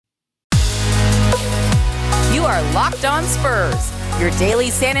are Locked On Spurs, your daily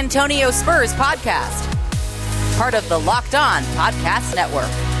San Antonio Spurs podcast. Part of the Locked On Podcast Network,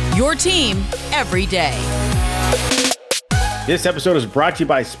 your team every day. This episode is brought to you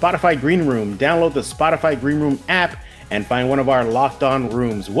by Spotify Green Room. Download the Spotify Green Room app and find one of our Locked On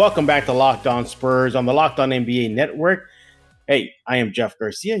rooms. Welcome back to Locked On Spurs on the Locked On NBA Network. Hey, I am Jeff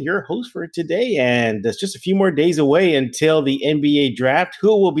Garcia, your host for today, and it's just a few more days away until the NBA draft. Who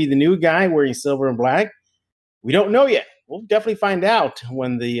will be the new guy wearing silver and black? We don't know yet. We'll definitely find out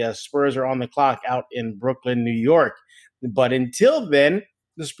when the Spurs are on the clock out in Brooklyn, New York. But until then,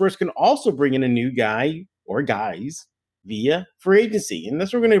 the Spurs can also bring in a new guy or guys via free agency, and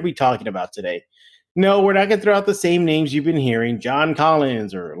that's what we're going to be talking about today. No, we're not going to throw out the same names you've been hearing, John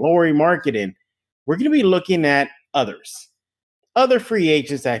Collins or Lauri Markkanen. We're going to be looking at other free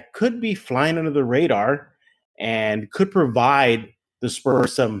agents that could be flying under the radar and could provide the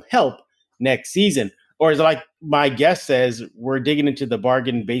Spurs some help next season. Or as like my guest says, we're digging into the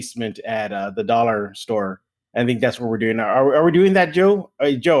bargain basement at the dollar store. I think that's what we're doing now. Are we doing that, Joe?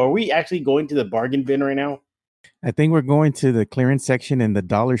 Joe, are we actually going to the bargain bin right now? I think we're going to the clearance section in the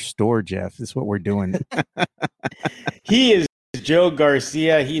dollar store, Jeff. That's what we're doing. He is Joe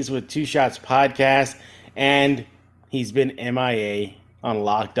Garcia. He's with Two Shots Podcast, and he's been MIA on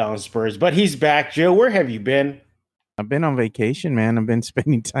Locked On Spurs. But he's back. Joe, where have you been? I've been on vacation, man. I've been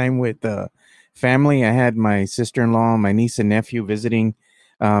spending time with family. I had my sister-in-law, my niece and nephew visiting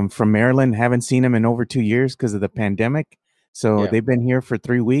from Maryland. Haven't seen them in over 2 years because of the pandemic. So They've been here for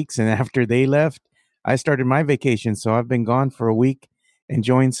 3 weeks, and after they left, I started my vacation, so I've been gone for a week,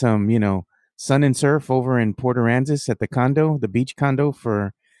 enjoying some, sun and surf over in Port Aransas at the beach condo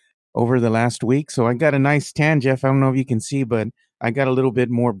for over the last week. So I got a nice tan, Jeff. I don't know if you can see, but I got a little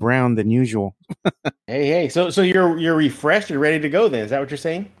bit more brown than usual. Hey. So you're refreshed. You're ready to go then. Is that what you're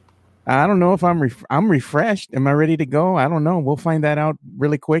saying? I don't know if I'm refreshed. Am I ready to go? I don't know. We'll find that out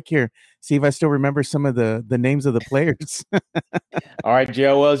really quick here. See if I still remember some of the names of the players. All right,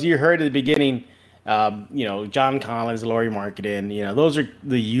 Joe. Well, as you heard at the beginning, John Collins, Lauri Markkanen, those are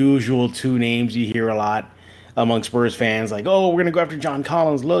the usual two names you hear a lot among Spurs fans. Like, oh, we're going to go after John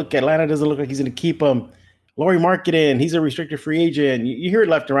Collins. Look, Atlanta doesn't look like he's going to keep him. Lauri Markkanen, he's a restricted free agent. You hear it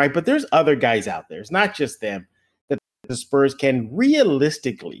left and right, but there's other guys out there. It's not just them that the Spurs can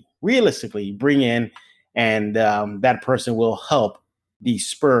realistically bring in, and that person will help the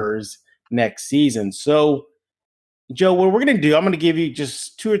Spurs next season. So, Joe, what we're going to do, I'm going to give you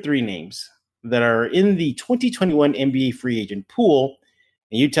just 2 or 3 names that are in the 2021 NBA free agent pool,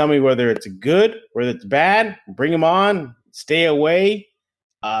 and you tell me whether it's good, whether it's bad, bring them on, stay away.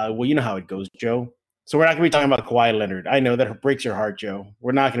 Well, you know how it goes, Joe. So we're not going to be talking about Kawhi Leonard. I know that breaks your heart, Joe.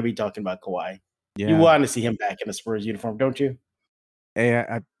 We're not going to be talking about Kawhi. Yeah. You want to see him back in a Spurs uniform, don't you? Hey,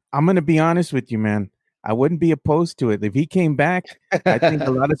 I'm going to be honest with you, man. I wouldn't be opposed to it. If he came back, I think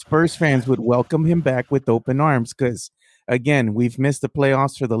a lot of Spurs fans would welcome him back with open arms because, again, we've missed the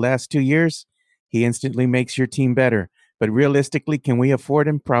playoffs for the last 2 years. He instantly makes your team better. But realistically, can we afford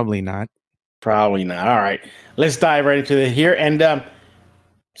him? Probably not. Probably not. All right. Let's dive right into it here. And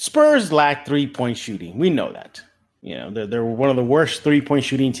Spurs lack three-point shooting. We know that. They're one of the worst three-point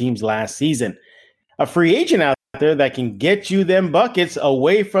shooting teams last season. A free agent out there that can get you them buckets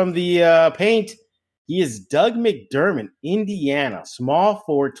away from the paint. He is Doug McDermott, Indiana, small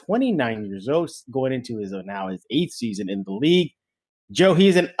forward, 29 years old, going into his 8th season in the league. Joe,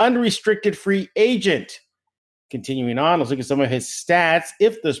 he's an unrestricted free agent. Continuing on, let's look at some of his stats.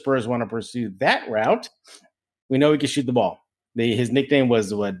 If the Spurs want to pursue that route, we know he can shoot the ball. His nickname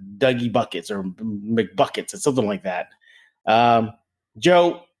was Dougie Buckets or McBuckets or something like that.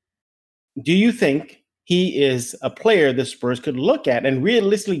 Joe, do you think he is a player the Spurs could look at and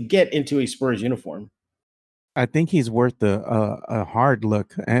realistically get into a Spurs uniform? I think he's worth a hard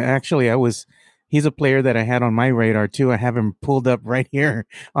look. Actually, he's a player that I had on my radar too. I have him pulled up right here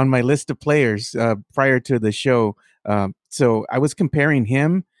on my list of players prior to the show. So I was comparing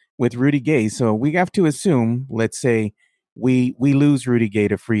him with Rudy Gay. So we have to assume, let's say we lose Rudy Gay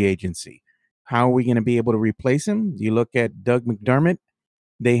to free agency. How are we going to be able to replace him? You look at Doug McDermott.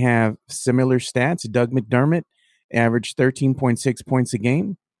 They have similar stats. Doug McDermott averaged 13.6 points a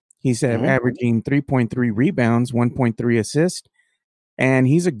game. He's averaging 3.3 rebounds, 1.3 assists. And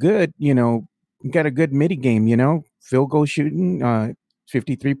he's a good, got a good midi game, field goal shooting,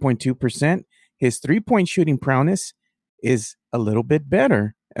 53.2%. His 3-point shooting prowess is a little bit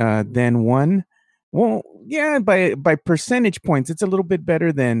better than one. Well, yeah, by percentage points, it's a little bit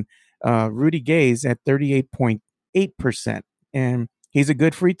better than Rudy Gay's at 38.8%. And he's a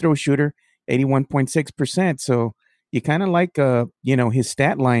good free throw shooter, 81.6%. So you kind of like, his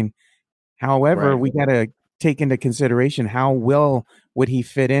stat line. However, we got to take into consideration how well would he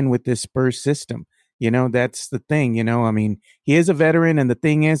fit in with this Spurs system. That's the thing. I mean, he is a veteran, and the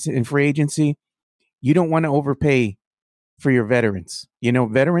thing is, in free agency, you don't want to overpay for your veterans.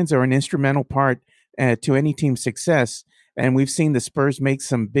 Veterans are an instrumental part to any team's success, and we've seen the Spurs make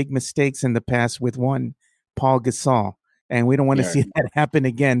some big mistakes in the past with one Paul Gasol, and we don't want to see that happen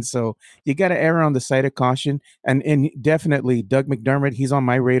again. So you got to err on the side of caution, and definitely Doug McDermott, he's on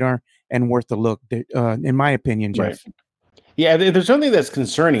my radar and worth a look, in my opinion, Jeff. Right. Yeah, there's something that's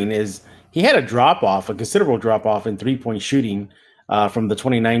concerning is he had a considerable drop off in 3-point shooting from the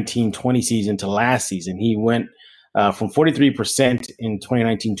 2019-20 season to last season. He went from 43% in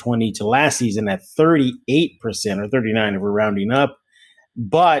 2019-20 to last season at 38% or 39% if we're rounding up.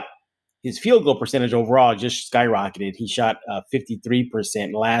 But his field goal percentage overall just skyrocketed. He shot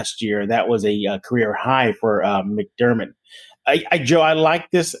 53% last year. That was a career high for McDermott. Joe, I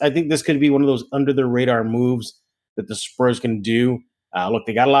like this. I think this could be one of those under the radar moves that the Spurs can do. Look,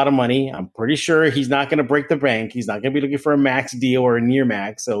 they got a lot of money. I'm pretty sure he's not going to break the bank. He's not going to be looking for a max deal or a near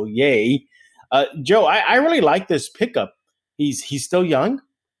max. So yay. Joe, I really like this pickup. He's still young.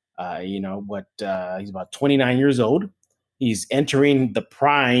 He's about 29 years old. He's entering the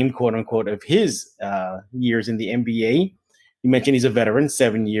prime, quote unquote, of his years in the NBA. You mentioned he's a veteran,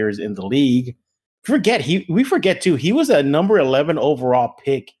 7 years in the league. We forget too, he was a number 11 overall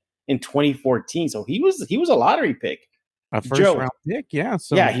pick in 2014. So he was a lottery pick. A first round pick, yeah.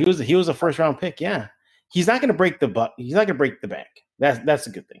 So yeah, he was a first round pick. Yeah. He's not gonna break the bank. That's a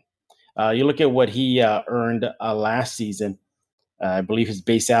good thing. You look at what he earned last season. I believe his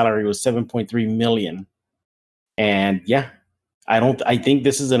base salary was $7.3 million. And yeah, I think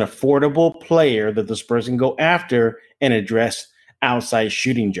this is an affordable player that the Spurs can go after and address outside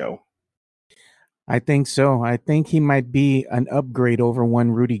shooting, Joe. I think so. I think he might be an upgrade over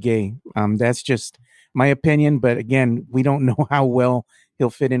one Rudy Gay. That's just my opinion. But again, we don't know how well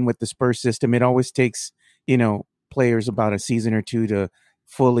he'll fit in with the Spurs system. It always takes, players about a season or two to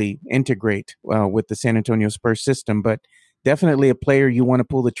fully integrate with the San Antonio Spurs system. But definitely a player you want to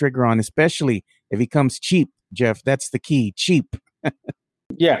pull the trigger on, especially if he comes cheap, Jeff. That's the key. Cheap.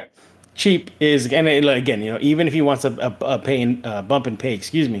 Yeah. Cheap is, and again, even if he wants a bump and pay,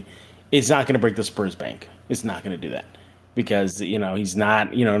 it's not going to break the Spurs bank. It's not going to do that because, he's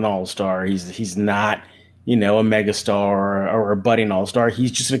not, an all-star. He's not, a megastar or a budding all-star.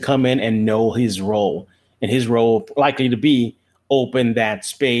 He's just going to come in and know his role, and his role likely to be open that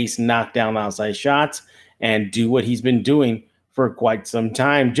space, knock down outside shots, and do what he's been doing for quite some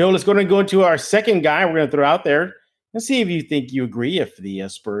time. Joe, let's go into our second guy we're going to throw out there. Let's see if you think you agree if the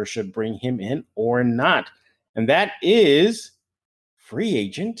Spurs should bring him in or not. And that is free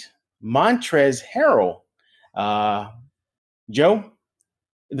agent Montrezl Harrell. Joe,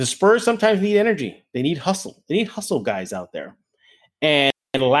 the Spurs sometimes need energy. They need hustle. They need hustle guys out there. And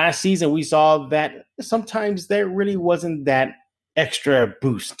last season, we saw that sometimes there really wasn't that extra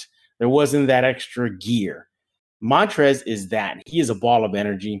boost. There wasn't that extra gear. Montrez is that. He is a ball of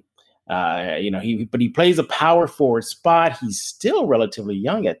energy. But he plays a power forward spot. He's still relatively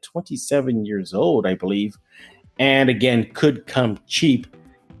young at 27 years old, I believe. And again, could come cheap.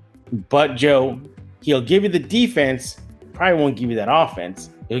 But Joe, he'll give you the defense, probably won't give you that offense.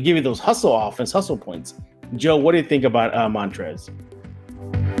 He'll give you those hustle points. Joe, what do you think about Montrez?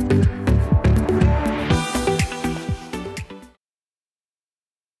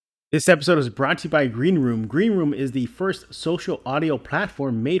 This episode is brought to you by Green Room. Green Room is the first social audio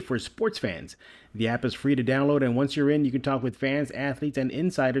platform made for sports fans. The app is free to download, and once you're in, you can talk with fans, athletes, and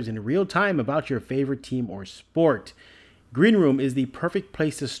insiders in real time about your favorite team or sport. Green Room is the perfect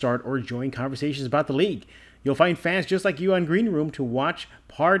place to start or join conversations about the league. You'll find fans just like you on Green Room to watch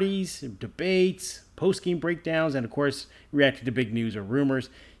parties, debates, post-game breakdowns, and of course, react to big news or rumors.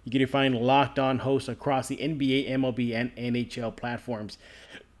 You can find Locked On hosts across the NBA, MLB, and NHL platforms.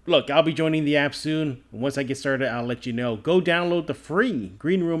 Look, I'll be joining the app soon. Once I get started, I'll let you know. Go download the free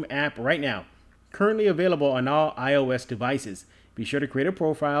Green Room app right now. Currently available on all iOS devices. Be sure to create a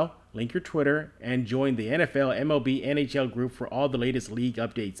profile, link your Twitter, and join the NFL, MLB, NHL group for all the latest league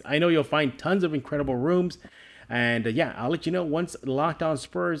updates. I know you'll find tons of incredible rooms. And I'll let you know once Locked On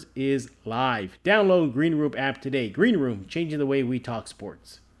Spurs is live. Download Green Room app today. Green Room, changing the way we talk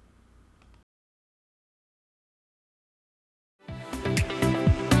sports.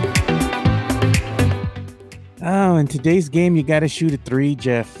 Oh, in today's game, you got to shoot a three,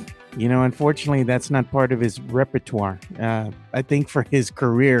 Jeff. Unfortunately, that's not part of his repertoire. I think for his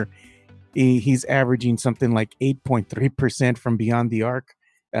career, he's averaging something like 8.3% from beyond the arc.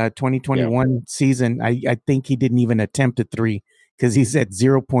 2021 season, I think he didn't even attempt a three because he's at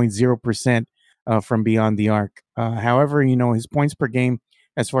 0.0% from beyond the arc. However, his points per game,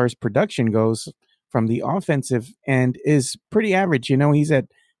 as far as production goes, from the offensive end, is pretty average. He's at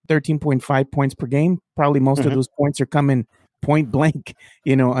 13.5 points per game. Probably most of those points are coming point blank,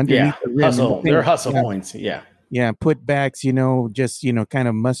 underneath the rim. Hustle. They're hustle points. Yeah, putbacks, just, kind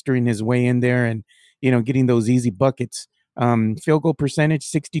of mustering his way in there and, getting those easy buckets. Field goal percentage,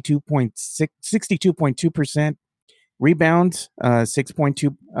 62.2%. Rebounds,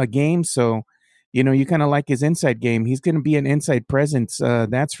 6.2 a game. So, you kind of like his inside game. He's going to be an inside presence,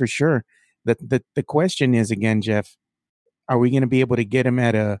 that's for sure. The question is, again, Jeff, are we going to be able to get him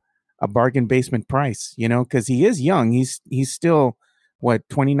at a bargain basement price? Because he is young. He's still,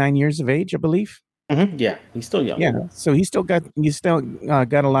 29 years of age, I believe. Mm-hmm. Yeah, he's still young. Yeah, so he's still got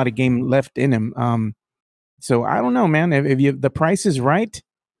a lot of game left in him. So I don't know, man. If the price is right,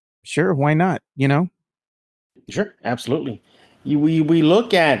 sure, why not? Sure, absolutely. We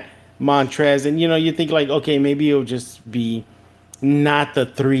look at Montrez, and you think like, okay, maybe it'll just be not the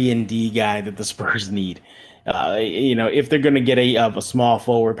 3-and-D guy that the Spurs need. If they're going to get a small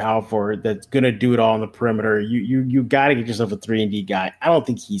forward, power forward that's going to do it all on the perimeter, you got to get yourself a 3-and-D guy. I don't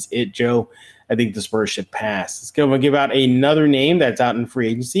think he's it, Joe. I think the Spurs should pass. Let's go and give out another name that's out in free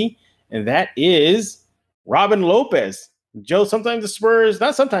agency, and that is Robin Lopez. Joe, sometimes the Spurs,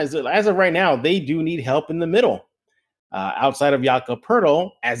 not sometimes, as of right now, they do need help in the middle. Outside of Jakob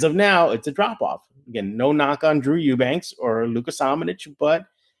Poeltl, as of now, it's a drop-off. Again, no knock on Drew Eubanks or Luka Samanic, but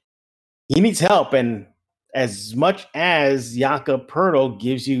he needs help. And as much as Jakob Poeltl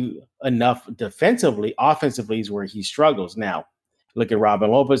gives you enough defensively, offensively is where he struggles. Now, look at Robin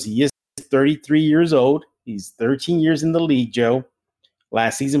Lopez. He is 33 years old. He's 13 years in the league, Joe.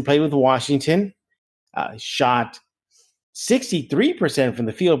 Last season played with Washington. Shot 63% from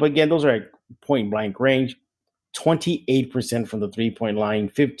the field. But again, those are at point-blank range. 28% from the three-point line.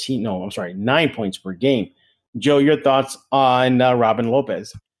 9 points per game. Joe, your thoughts on Robin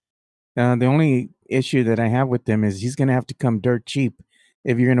Lopez? The only issue that I have with him is he's going to have to come dirt cheap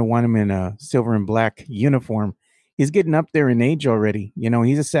if you're going to want him in a silver and black uniform. He's getting up there in age already.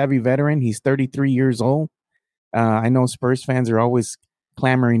 He's a savvy veteran. He's 33 years old. I know Spurs fans are always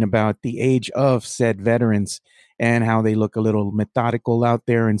clamoring about the age of said veterans and how they look a little methodical out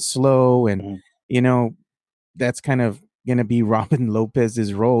there and slow. And, that's kind of going to be Robin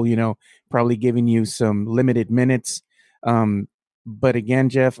Lopez's role, probably giving you some limited minutes. But again,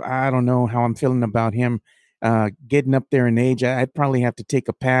 Jeff, I don't know how I'm feeling about him getting up there in age. I'd probably have to take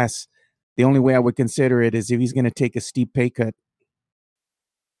a pass. The only way I would consider it is if he's going to take a steep pay cut.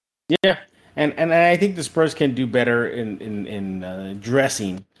 Yeah, and I think the Spurs can do better in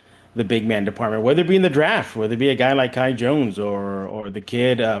dressing the big man department, whether it be in the draft, whether it be a guy like Kai Jones or the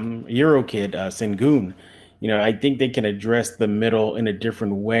kid, Euro kid, Sengun. I think they can address the middle in a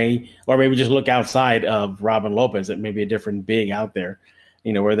different way, or maybe just look outside of Robin Lopez at maybe a different big out there,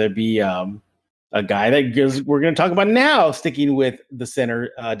 whether it be a guy that we're going to talk about now, sticking with the center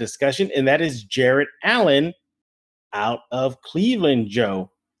discussion, and that is Jarrett Allen out of Cleveland,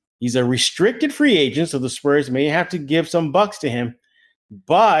 Joe. He's a restricted free agent, so the Spurs may have to give some bucks to him,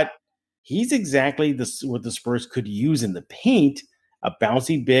 but he's exactly what the Spurs could use in the paint. A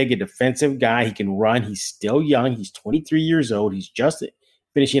bouncy big, a defensive guy. He can run. He's still young. He's 23 years old. He's just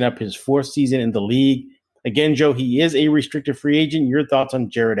finishing up his 4th season in the league. Again, Joe, he is a restricted free agent. Your thoughts on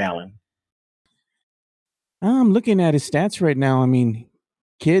Jarrett Allen? I'm looking at his stats right now. I mean,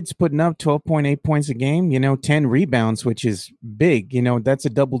 kid's putting up 12.8 points a game, 10 rebounds, which is big. That's a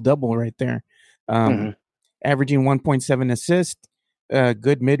double-double right there. Averaging 1.7 assists,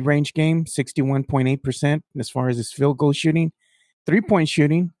 good mid-range game, 61.8% as far as his field goal shooting. 3-point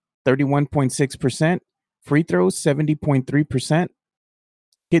shooting, 31.6%. Free throws, 70.3%.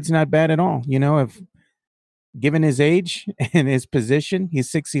 Kid's not bad at all. If given his age and his position,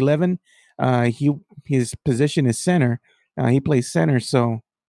 he's 6'11". His position is center. He plays center. So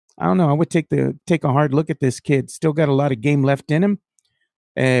I don't know. I would take a hard look at this kid. Still got a lot of game left in him.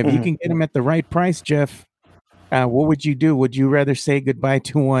 If you can get him at the right price, Jeff, what would you do? Would you rather say goodbye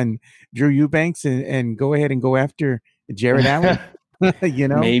to one Drew Eubanks and go ahead and go after Jarrett Allen?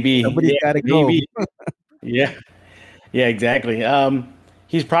 Maybe somebody's got to go. Yeah, exactly.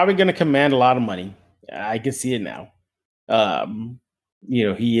 He's probably going to command a lot of money. I can see it now.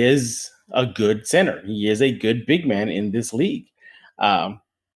 He is a good center. He is a good big man in this league. The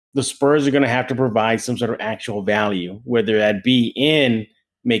Spurs are going to have to provide some sort of actual value, whether that be in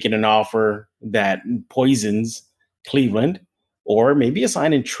making an offer that poisons Cleveland, or maybe a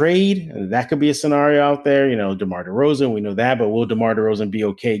sign and trade. That could be a scenario out there. DeMar DeRozan, we know that, but will DeMar DeRozan be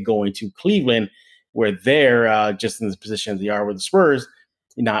okay going to Cleveland, where they're just in the position they are with the Spurs,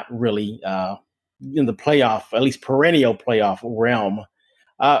 not really in the playoff, at least perennial playoff realm.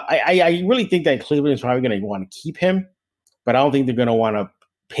 I really think that Cleveland is probably going to want to keep him, but I don't think they're going to want to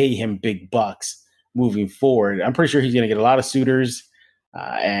pay him big bucks moving forward. I'm pretty sure he's going to get a lot of suitors,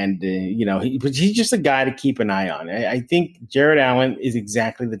 but he's just a guy to keep an eye on. I think Jared Allen is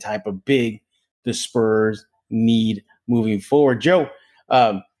exactly the type of big the Spurs need moving forward. Joe,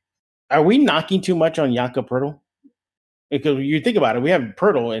 are we knocking too much on Jakob Poeltl? Because you think about it, we have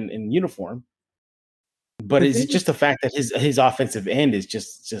Poeltl in uniform, but is it just the fact that his offensive end is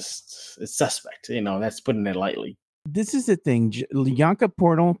just it's suspect? That's putting it lightly. This is the thing. Jakob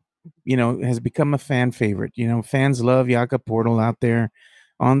Poeltl, has become a fan favorite. Fans love Jakob Poeltl out there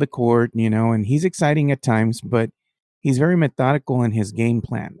on the court, and he's exciting at times, but he's very methodical in his game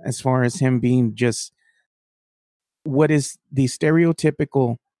plan as far as him being just what is the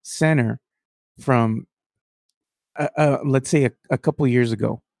stereotypical center from, let's say, a couple years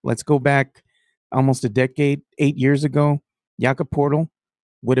ago. Let's go back almost a decade, 8 years ago. Jakob Poeltl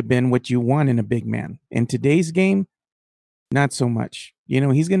would have been what you want in a big man. In today's game, not so much.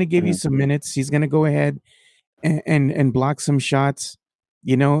 He's going to give you some minutes. He's going to go ahead and block some shots.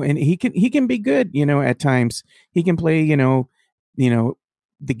 And he can be good. At times he can play. The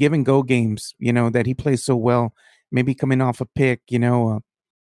give and go games. That he plays so well. Maybe coming off a pick.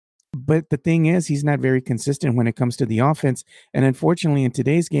 But the thing is, he's not very consistent when it comes to the offense. And unfortunately, in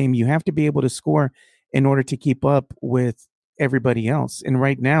today's game, you have to be able to score in order to keep up with everybody else. And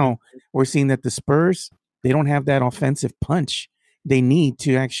right now, we're seeing that the Spurs, they don't have that offensive punch they need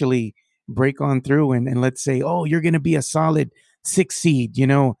to actually break on through and let's say, oh, you're going to be a solid 6 seed.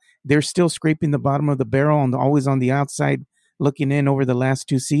 They're still scraping the bottom of the barrel and always on the outside looking in over the last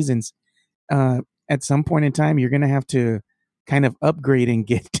 2 seasons. At some point in time, you're going to have to kind of upgrade and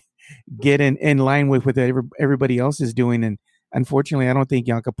get in line with what everybody else is doing. And unfortunately, I don't think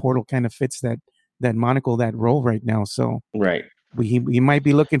Jakob Poeltl kind of fits that monocle, that role right now. So right, we might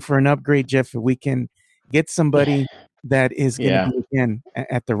be looking for an upgrade, Jeff, if we can get somebody that is going to be again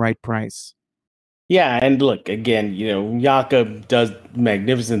at the right price. Yeah, and look, again, Jakob does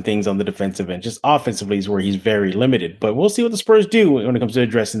magnificent things on the defensive end. Just offensively is where he's very limited. But we'll see what the Spurs do when it comes to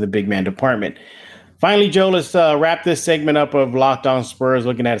addressing the big man department. Finally, Joe, let's wrap this segment up of Locked On Spurs,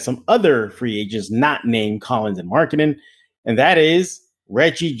 looking at some other free agents not named Collins and Markkanen, and that is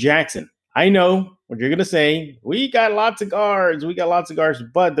Reggie Jackson. I know what you're going to say. We got lots of guards,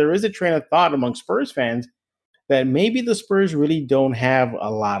 but there is a train of thought among Spurs fans that maybe the Spurs really don't have a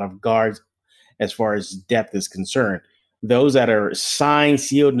lot of guards as far as depth is concerned. Those that are signed,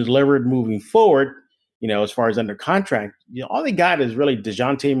 sealed, and delivered moving forward, as far as under contract, all they got is really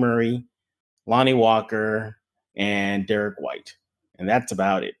DeJounte Murray, Lonnie Walker, and Derek White. And that's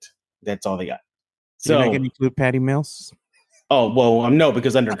about it. That's all they got. So you're not going to include Patty Mills? Oh, well, no,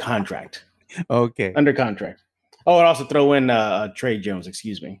 because under contract. Okay. Under contract. Oh, and also throw in Trey Jones,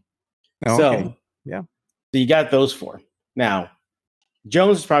 excuse me. Okay. So, yeah. So you got those 4. Now,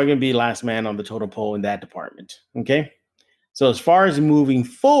 Jones is probably going to be last man on the totem pole in that department. Okay. So as far as moving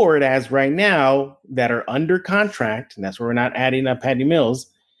forward, as right now, that are under contract, and that's where we're not adding up Patty Mills,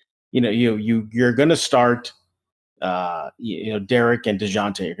 you're going to start, Derek and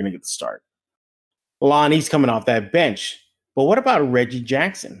DeJounte are going to get the start. Lonnie's coming off that bench. But what about Reggie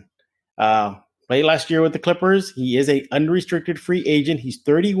Jackson? Played last year with the Clippers. He is a unrestricted free agent. He's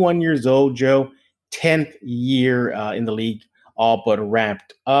 31 years old, Joe. 10th year in the league, all but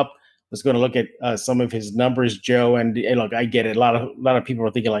wrapped up. Let's go to look at some of his numbers, Joe. And look, I get it. A lot of people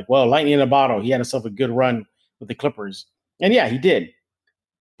are thinking like, well, lightning in a bottle. He had himself a good run with the Clippers. And yeah, he did.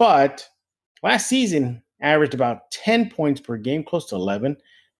 But last season averaged about 10 points per game, close to 11,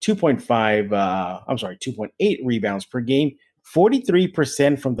 2.8 rebounds per game,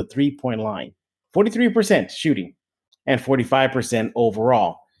 43% from the 3-point line, 43% shooting, and 45%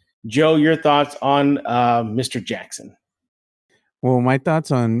 overall. Joe, your thoughts on Mr. Jackson? Well, my thoughts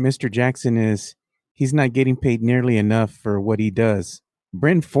on Mr. Jackson is he's not getting paid nearly enough for what he does.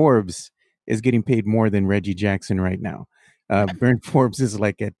 Bryn Forbes is getting paid more than Reggie Jackson right now. Bryn Forbes is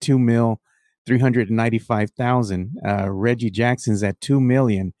like at $2,395,000. Reggie Jackson's at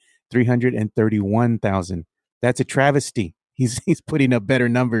 $2,331,000. That's a travesty. He's putting up better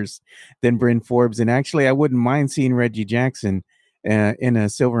numbers than Bryn Forbes. And actually, I wouldn't mind seeing Reggie Jackson in a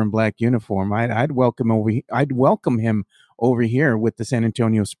silver and black uniform. I'd welcome him over here with the San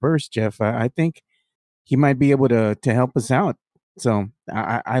Antonio Spurs, Jeff. I think he might be able to help us out. So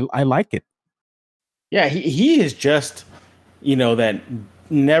I like it. Yeah, he is just, that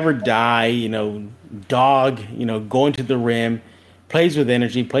never die, dog, going to the rim, plays with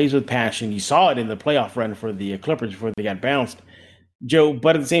energy, plays with passion. You saw it in the playoff run for the Clippers before they got bounced, Joe.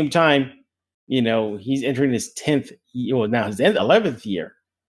 But at the same time, He's entering his 10th, now his 11th year.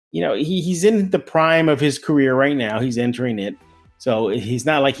 He's in the prime of his career right now. He's entering it. So he's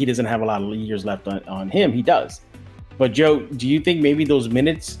not like he doesn't have a lot of years left on him. He does. But Joe, do you think maybe those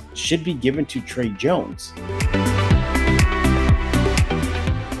minutes should be given to Trey Jones?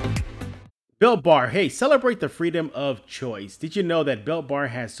 Built Bar, hey, celebrate the freedom of choice. Did you know that Built Bar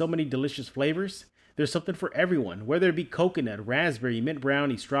has so many delicious flavors? There's something for everyone, whether it be coconut, raspberry, mint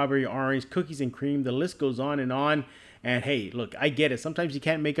brownie, strawberry, orange, cookies and cream. The list goes on and on. And hey, look, I get it. Sometimes you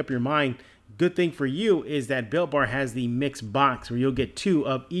can't make up your mind. Good thing for you is that Built Bar has the mixed box where you'll get 2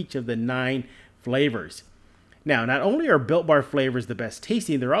 of each of the 9 flavors. Now, not only are Built Bar flavors the best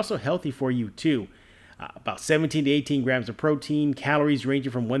tasting, they're also healthy for you too. About 17 to 18 grams of protein, calories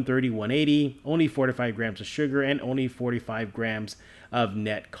ranging from 130 to 180, only 4 to 5 grams of sugar, and only 45 grams of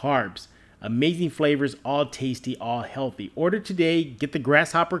net carbs. Amazing flavors, all tasty, all healthy. Order today, get the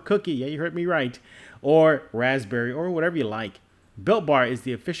grasshopper cookie, yeah, you heard me right, or raspberry, or whatever you like. Built Bar is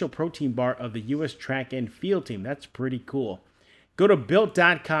the official protein bar of the U.S. track and field team. That's pretty cool. Go to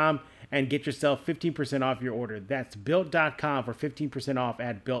Built.com and get yourself 15% off your order. That's Built.com for 15% off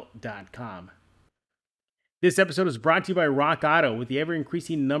at Built.com. This episode is brought to you by Rock Auto. With the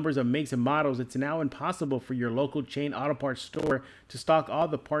ever-increasing numbers of makes and models, it's now impossible for your local chain auto parts store to stock all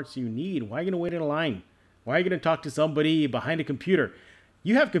the parts you need. Why are you going to wait in a line? Why are you going to talk to somebody behind a computer?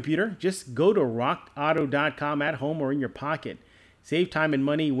 You have a computer. Just go to rockauto.com at home or in your pocket. Save time and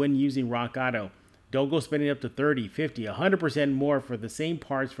money when using Rock Auto. Don't go spending up to 30, 50, 100% more for the same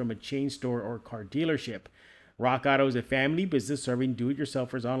parts from a chain store or car dealership. Rock Auto is a family business serving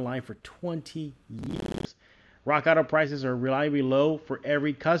do-it-yourselfers online for 20 years. Rock Auto prices are reliably low for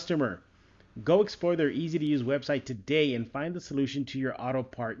every customer. Go explore their easy-to-use website today and find the solution to your auto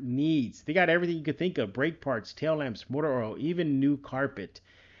part needs. They got everything you could think of: brake parts, tail lamps, motor oil, even new carpet.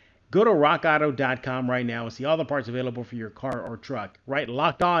 Go to rockauto.com right now and see all the parts available for your car or truck. Right,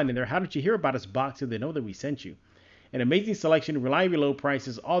 Locked On in their How Did You Hear About Us box so they know that we sent you. An amazing selection, reliably low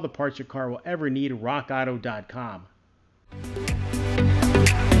prices, all the parts your car will ever need. rockauto.com.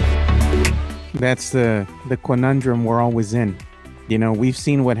 That's the conundrum we're always in. We've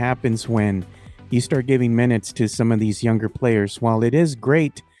seen what happens when you start giving minutes to some of these younger players. While it is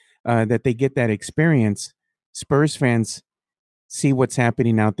great that they get that experience, Spurs fans see what's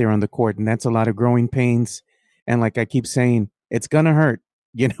happening out there on the court, and that's a lot of growing pains. And like I keep saying, it's gonna hurt.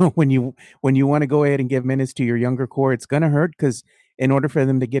 When you want to go ahead and give minutes to your younger core, it's gonna hurt, because in order for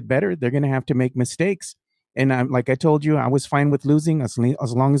them to get better, they're gonna have to make mistakes. And like I told you, I was fine with losing as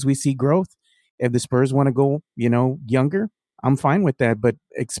long as we see growth. If the Spurs want to go, younger, I'm fine with that, but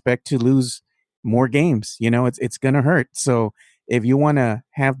expect to lose more games. It's going to hurt. So if you want to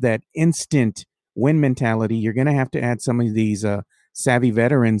have that instant win mentality, you're going to have to add some of these savvy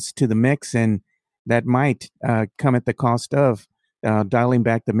veterans to the mix, and that might come at the cost of dialing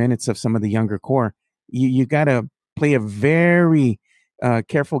back the minutes of some of the younger core. You got to play a very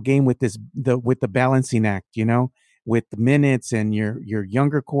careful game with the balancing act, with the minutes and your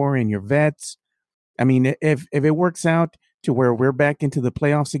younger core and your vets. I mean, if it works out to where we're back into the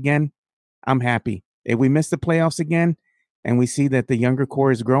playoffs again, I'm happy. If we miss the playoffs again and we see that the younger core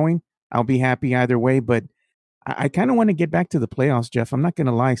is growing, I'll be happy either way. But I kind of want to get back to the playoffs, Jeff. I'm not going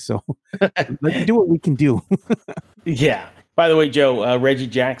to lie. So let's do what we can do. Yeah. By the way, Joe, Reggie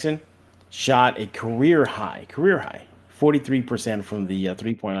Jackson shot a career high, 43% from the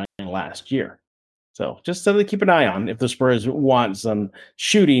three-point line last year. So just something to keep an eye on if the Spurs want some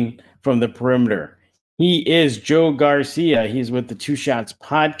shooting from the perimeter. He is Joe Garcia. He's with the Two Shots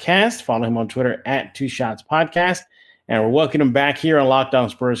Podcast. Follow him on Twitter at Two Shots Podcast. And we're welcoming him back here on Locked On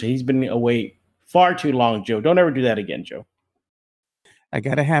Spurs. He's been away far too long, Joe. Don't ever do that again, Joe. I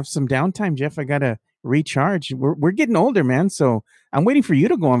got to have some downtime, Jeff. I got to recharge. We're getting older, man. So I'm waiting for you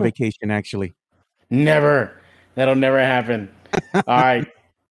to go on vacation, actually. Never. That'll never happen. All right.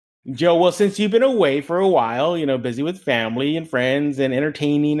 Joe, well, since you've been away for a while, busy with family and friends and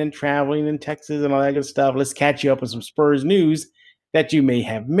entertaining and traveling in Texas and all that good stuff, let's catch you up with some Spurs news that you may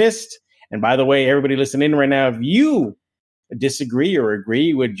have missed. And by the way, everybody listening right now, if you disagree or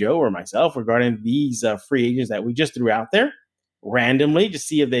agree with Joe or myself regarding these free agents that we just threw out there randomly to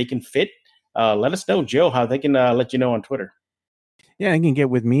see if they can fit, let us know, Joe, how they can let you know on Twitter. Yeah, you can get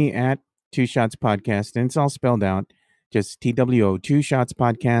with me at Two Shots Podcast, and it's all spelled out. Just TWO, Two Shots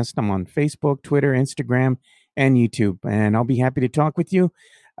Podcast. I'm on Facebook, Twitter, Instagram, and YouTube. And I'll be happy to talk with you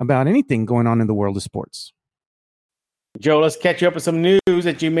about anything going on in the world of sports. Joe, let's catch you up with some news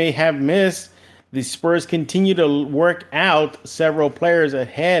that you may have missed. The Spurs continue to work out several players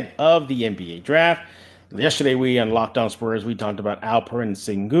ahead of the NBA draft. Yesterday, we on Locked On Spurs, we talked about Alperen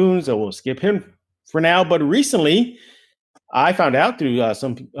Sengun, so we'll skip him for now. But recently, I found out through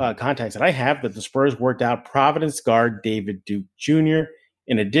some contacts that I have that the Spurs worked out Providence guard David Duke Jr.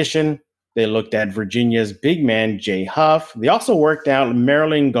 In addition, they looked at Virginia's big man, Jay Huff. They also worked out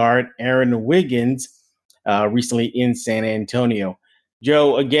Maryland guard Aaron Wiggins recently in San Antonio.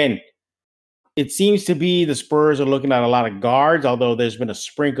 Joe, again, it seems to be the Spurs are looking at a lot of guards, although there's been a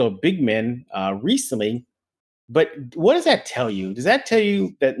sprinkle of big men recently. But what does that tell you? Does that tell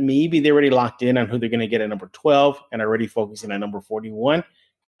you that maybe they're already locked in on who they're going to get at number 12 and already focusing on number 41?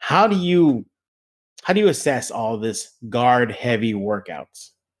 How do you assess all this guard heavy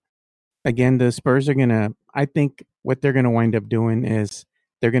workouts? Again, the Spurs are I think what they're gonna wind up doing is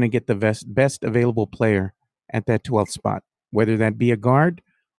they're gonna get the best available player at that 12th spot, whether that be a guard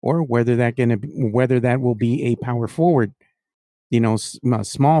or whether that will be a power forward, a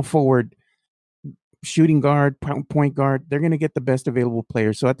small forward, shooting guard, point guard. They're going to get the best available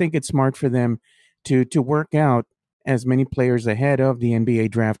player. So I think it's smart for them to work out as many players ahead of the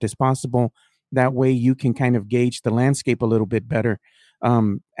NBA draft as possible. That way you can kind of gauge the landscape a little bit better.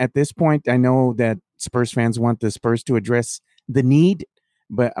 At this point, I know that Spurs fans want the Spurs to address the need,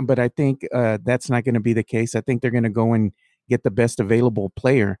 but I think that's not going to be the case. I think they're going to go and get the best available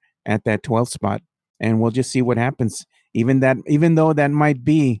player at that 12th spot, and we'll just see what happens. Even though that might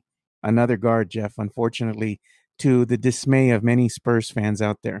be another guard, Jeff, unfortunately, to the dismay of many Spurs fans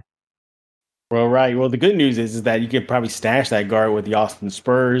out there. Well, right. Well, the good news is that you could probably stash that guard with the Austin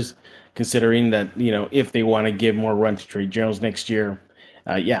Spurs, considering that, if they want to give more run to Trey Jones next year.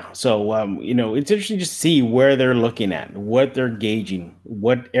 So, it's interesting to see where they're looking at, what they're gauging,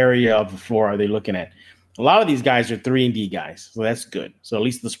 what area of the floor are they looking at. A lot of these guys are 3-and-D guys, so that's good. So at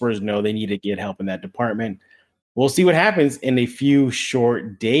least the Spurs know they need to get help in that department. We'll see what happens in a few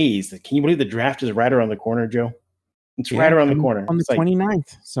short days. Can you believe the draft is right around the corner, Joe? It's right around the corner. On the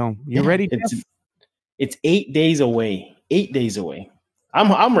 29th. So you're ready? It's 8 days away. 8 days away.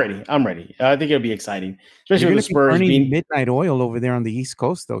 I'm ready. I think it'll be exciting, especially with the Spurs being midnight oil over there on the East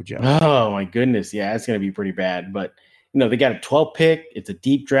Coast, though, Jeff. Oh my goodness, yeah, it's going to be pretty bad. But they got a 12 pick. It's a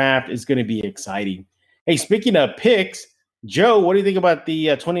deep draft. It's going to be exciting. Hey, speaking of picks, Joe, what do you think about the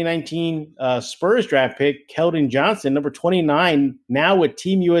 2019 Spurs draft pick, Keldon Johnson, number 29, now with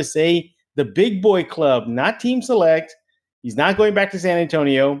Team USA, the big boy club, not Team Select. He's not going back to San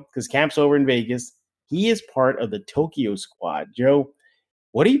Antonio because camp's over in Vegas. He is part of the Tokyo squad. Joe,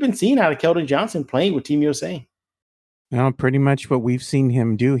 what have you been seeing out of Keldon Johnson playing with Team USA? Well, pretty much what we've seen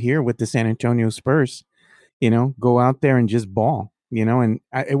him do here with the San Antonio Spurs, go out there and just ball, and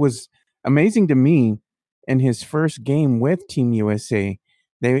it was amazing to me in his first game with Team USA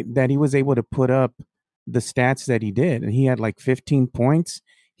that he was able to put up the stats that he did. And he had like 15 points.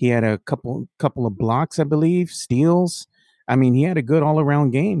 He had a couple of blocks, I believe, steals. I mean, he had a good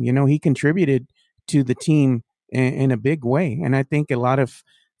all-around game. He contributed to the team in a big way. And I think a lot of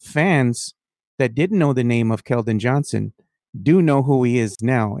fans that didn't know the name of Keldon Johnson do know who he is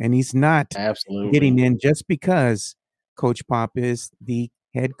now. And he's not absolutely getting in just because Coach Pop is the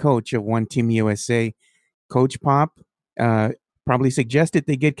head coach of one Team USA. Coach Pop probably suggested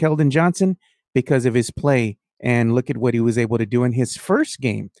they get Keldon Johnson because of his play, and look at what he was able to do in his first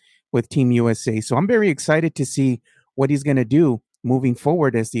game with Team USA. So I'm very excited to see what he's going to do moving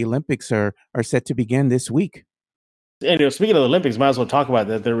forward as the Olympics are set to begin this week. And speaking of the Olympics, might as well talk about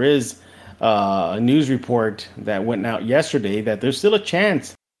that. There is a news report that went out yesterday that there's still a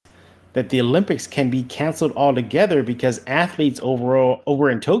chance that the Olympics can be canceled altogether because athletes over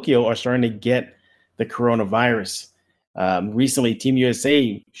in Tokyo are starting to get the coronavirus. Recently, Team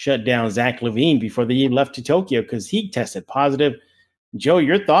USA shut down Zach LaVine before they even left to Tokyo because he tested positive. Joe,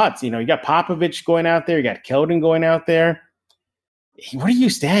 your thoughts? You got Popovich going out there. You got Keldon going out there. Where do you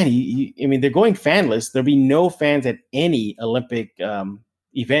stand? I mean, they're going fanless. There'll be no fans at any Olympic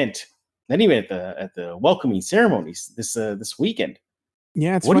event, not even at the welcoming ceremonies this weekend.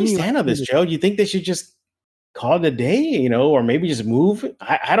 Yeah, it's what funny. Do you stand on this, Joe? Do you think they should just call it a day, or maybe just move?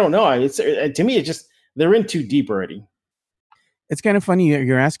 I don't know. It's to me, it's just they're in too deep already. It's kind of funny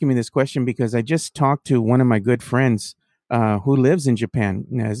you're asking me this question because I just talked to one of my good friends who lives in Japan.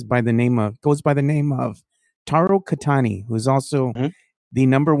 Goes by the name of Taro Katani, who's also the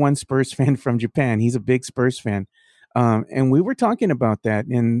number one Spurs fan from Japan. He's a big Spurs fan. And we were talking about that.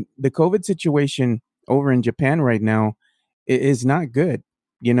 And the COVID situation over in Japan right now is not good.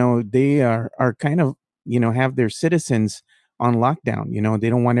 They are kind of, have their citizens on lockdown. They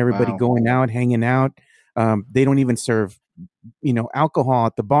don't want everybody going out, hanging out. They don't even serve, alcohol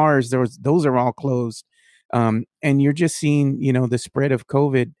at the bars. Those are all closed. And you're just seeing, the spread of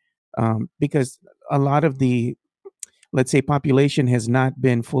COVID because a lot of the, let's say, population has not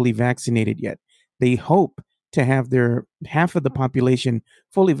been fully vaccinated yet. They hope to have their half of the population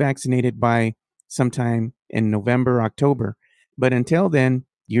fully vaccinated by sometime in November, October. But until then,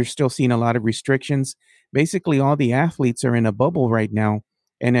 you're still seeing a lot of restrictions. Basically, all the athletes are in a bubble right now.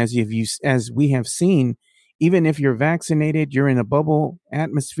 And as we have seen, even if you're vaccinated, you're in a bubble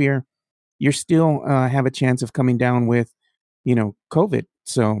atmosphere, you're still have a chance of coming down with, COVID.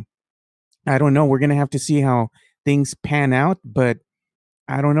 So I don't know. We're going to have to see how things pan out, but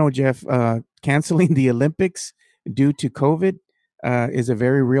I don't know, Jeff. Canceling the Olympics due to COVID is a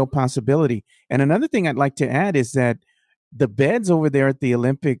very real possibility. And another thing I'd like to add is that the beds over there at the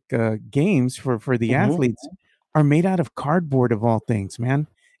Olympic Games for the athletes are made out of cardboard, of all things, man.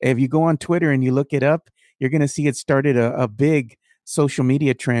 If you go on Twitter and you look it up, you're going to see it started a big social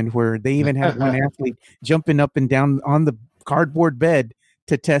media trend where they even had one athlete jumping up and down on the cardboard bed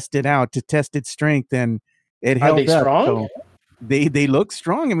to test it out, to test its strength, and it held up. Are they strong? So they look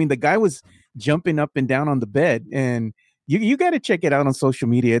strong. I mean, the guy was jumping up and down on the bed, and you got to check it out on social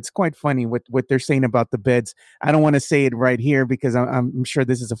media. It's quite funny what they're saying about the beds. I don't want to say it right here because I'm sure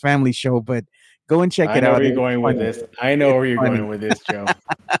this is a family show, but go and check it out. I know where you're going with this. I know where you're going with this, Joe.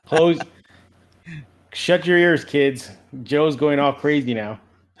 Shut your ears, kids. Joe's going all crazy now.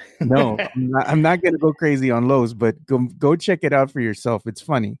 No, I'm not going to go crazy on Lowe's, but go check it out for yourself. It's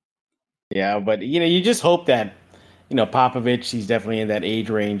funny. Yeah, but you just hope that Popovich, he's definitely in that age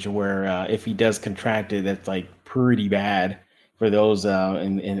range where if he does contract it, that's like pretty bad for those.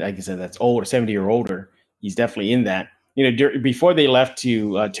 And like I said, that's older, 70 or older. He's definitely in that. Before they left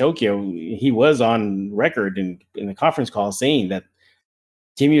to Tokyo, he was on record in the conference call saying that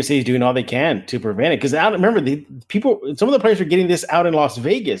Team USA is doing all they can to prevent it. Because remember, some of the players are getting this out in Las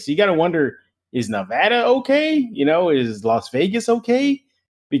Vegas. You got to wonder, is Nevada okay? Is Las Vegas okay?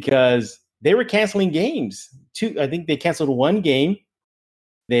 Because they were canceling games. I think they canceled one game.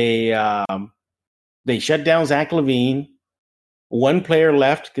 They shut down Zach LaVine. One player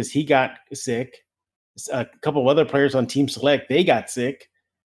left because he got sick. A couple of other players on Team Select, they got sick.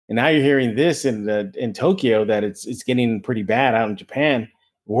 And now you're hearing this in Tokyo that it's getting pretty bad out in Japan.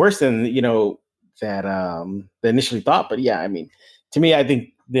 Worse than that they initially thought. But yeah, I mean, to me, I think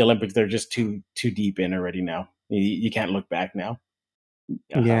the Olympics, they're just too deep in already now. You can't look back now.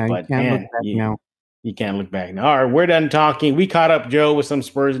 Yeah, you can't look back now. You can't look back now. All right, we're done talking. We caught up, Joe, with some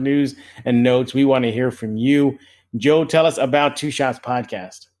Spurs news and notes. We want to hear from you. Joe, tell us about Two Shots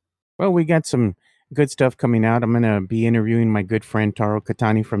Podcast. Well, we got some good stuff coming out. I'm going to be interviewing my good friend Taro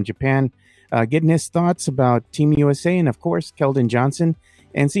Katani from Japan, getting his thoughts about Team USA and, of course, Keldon Johnson,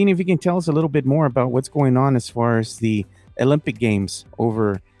 and seeing if he can tell us a little bit more about what's going on as far as the Olympic Games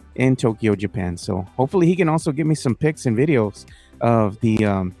over in Tokyo, Japan. So hopefully he can also give me some pics and videos of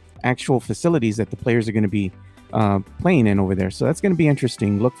the actual facilities that the players are going to be playing in over there. So that's going to be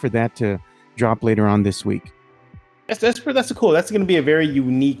interesting. Look for that to drop later on this week. That's cool. That's going to be a very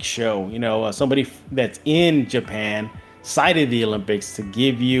unique show. Somebody that's in Japan cited the Olympics to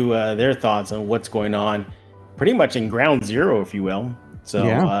give you their thoughts on what's going on, pretty much in ground zero, if you will. So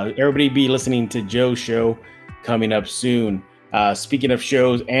everybody be listening to Joe's show coming up soon. Speaking of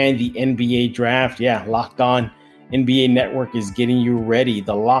shows and the NBA draft, Locked On NBA Network is getting you ready.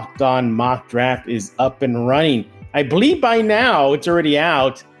 The Locked On mock draft is up and running. I believe by now it's already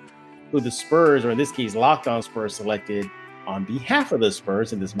out who the Spurs, or in this case, Locked On Spurs, selected on behalf of the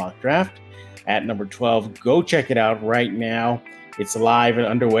Spurs in this mock draft at number 12. Go check it out right now. It's live and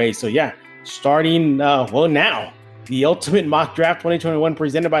underway. So starting now. The Ultimate Mock Draft 2021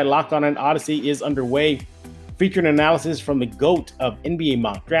 presented by Locked On and Odyssey is underway. Featuring analysis from the GOAT of NBA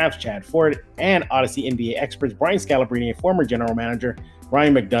mock drafts, Chad Ford, and Odyssey NBA experts, Brian Scalabrine, former general manager,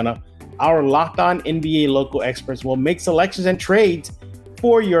 Brian McDonough. Our Locked On NBA local experts will make selections and trades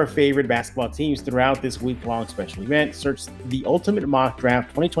for your favorite basketball teams throughout this week-long special event. Search the Ultimate Mock Draft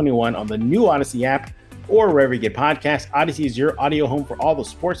 2021 on the new Odyssey app or wherever you get podcasts. Odyssey is your audio home for all the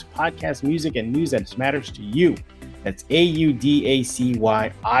sports, podcasts, music, and news that matters to you. That's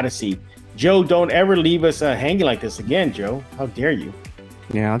AUDACY, Odyssey. Joe, don't ever leave us hanging like this again, Joe. How dare you?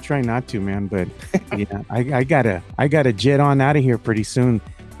 Yeah, I'll try not to, man. But I gotta jet on out of here pretty soon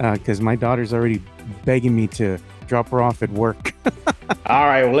because my daughter's already begging me to drop her off at work. All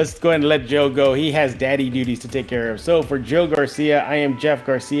right, well, let's go ahead and let Joe go. He has daddy duties to take care of. So for Joe Garcia, I am Jeff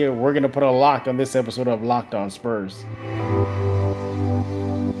Garcia. We're going to put a lock on this episode of Locked On Spurs.